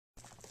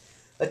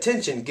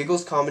Attention,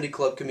 Giggles Comedy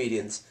Club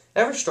comedians.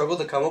 Ever struggle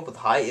to come up with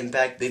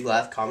high-impact,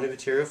 big-laugh comedy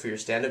material for your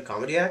stand-up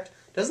comedy act?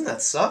 Doesn't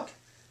that suck?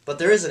 But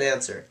there is an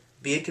answer.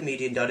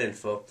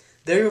 Beacomedian.info.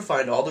 There you'll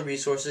find all the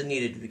resources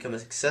needed to become a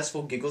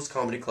successful Giggles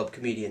Comedy Club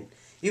comedian.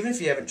 Even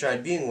if you haven't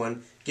tried being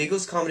one,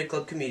 Giggles Comedy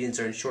Club comedians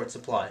are in short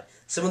supply.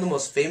 Some of the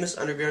most famous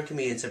underground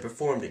comedians have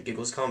performed at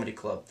Giggles Comedy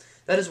Club.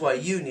 That is why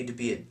you need to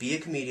be at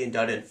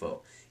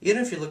beacomedian.info.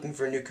 Even if you're looking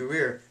for a new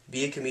career,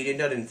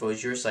 beacomedian.info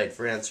is your site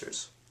for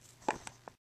answers.